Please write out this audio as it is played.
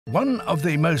One of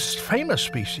the most famous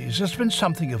species has been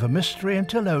something of a mystery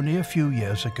until only a few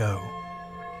years ago.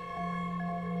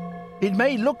 It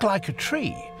may look like a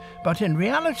tree, but in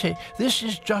reality, this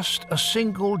is just a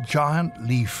single giant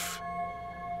leaf.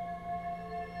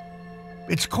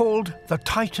 It's called the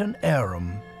Titan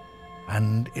Arum,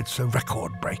 and it's a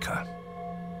record breaker.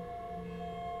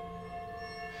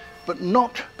 But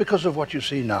not because of what you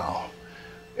see now.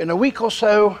 In a week or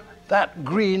so, that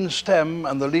green stem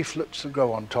and the leaflets that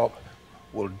grow on top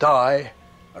will die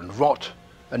and rot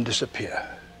and disappear.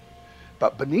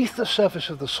 But beneath the surface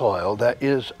of the soil, there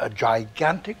is a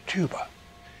gigantic tuba,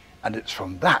 and it's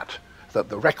from that that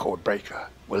the record breaker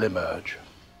will emerge.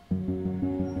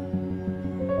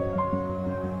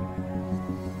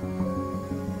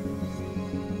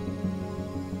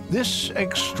 This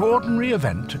extraordinary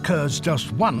event occurs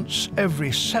just once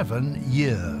every 7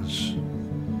 years.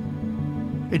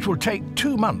 It will take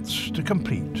 2 months to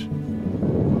complete.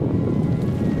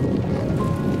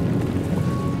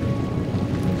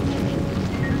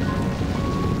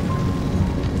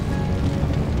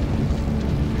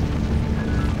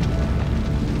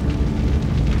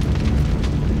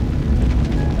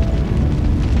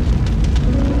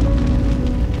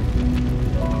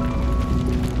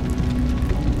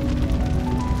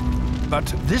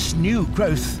 But this new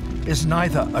growth is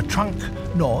neither a trunk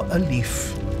nor a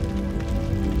leaf.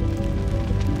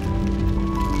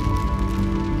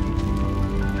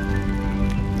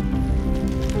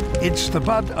 It's the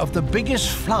bud of the biggest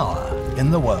flower in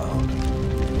the world.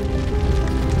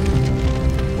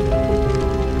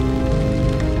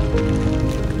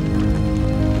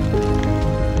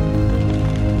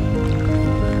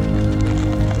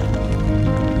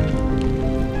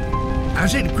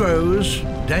 As it grows,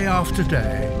 day after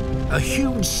day, a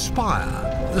huge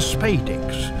spire, the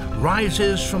spadix,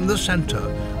 rises from the center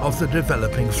of the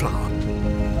developing flower.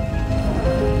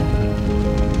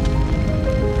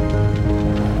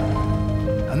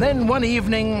 And then one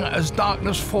evening, as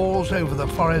darkness falls over the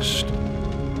forest,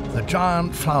 the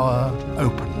giant flower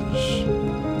opens.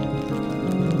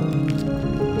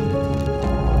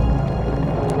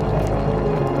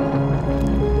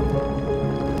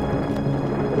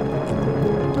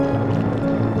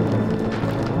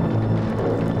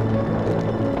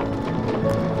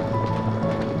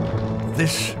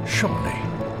 This, surely,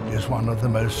 is one of the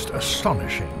most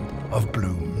astonishing of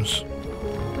blooms.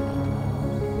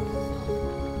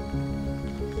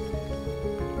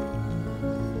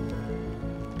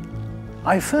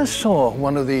 I first saw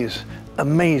one of these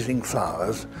amazing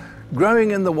flowers growing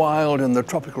in the wild in the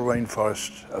tropical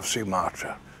rainforest of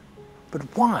Sumatra. But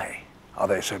why are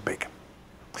they so big?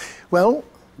 Well,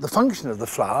 the function of the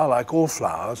flower, like all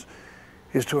flowers,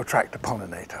 is to attract a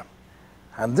pollinator.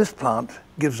 And this plant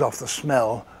gives off the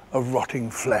smell of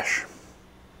rotting flesh.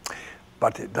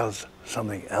 But it does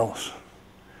something else,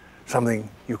 something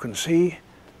you can see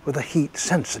with a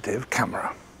heat-sensitive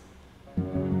camera.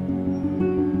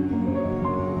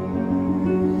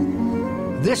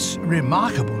 This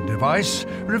remarkable device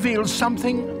reveals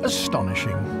something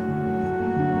astonishing.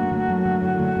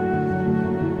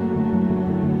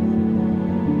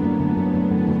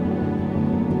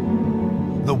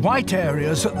 The white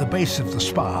areas at the base of the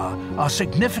spire are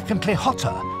significantly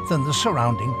hotter than the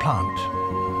surrounding plant.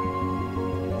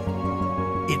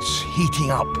 It's heating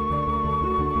up.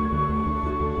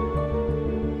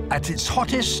 At its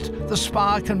hottest, the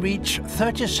spire can reach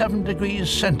 37 degrees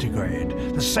centigrade,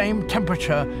 the same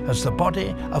temperature as the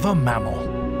body of a mammal.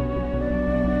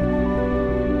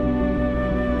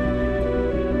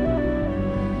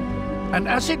 And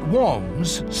as it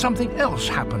warms, something else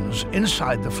happens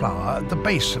inside the flower at the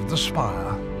base of the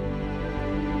spire.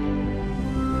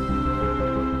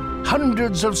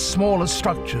 Hundreds of smaller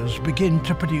structures begin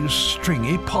to produce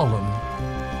stringy pollen.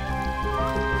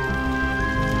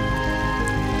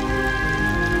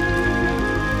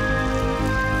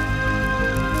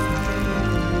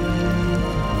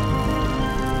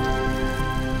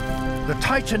 The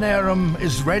Titan Arum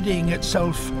is readying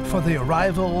itself for the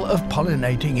arrival of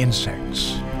pollinating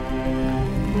insects.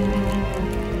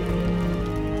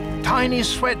 Tiny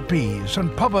sweat bees,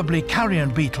 and probably carrion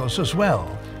beetles as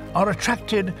well, are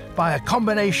attracted by a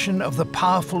combination of the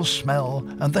powerful smell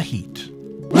and the heat.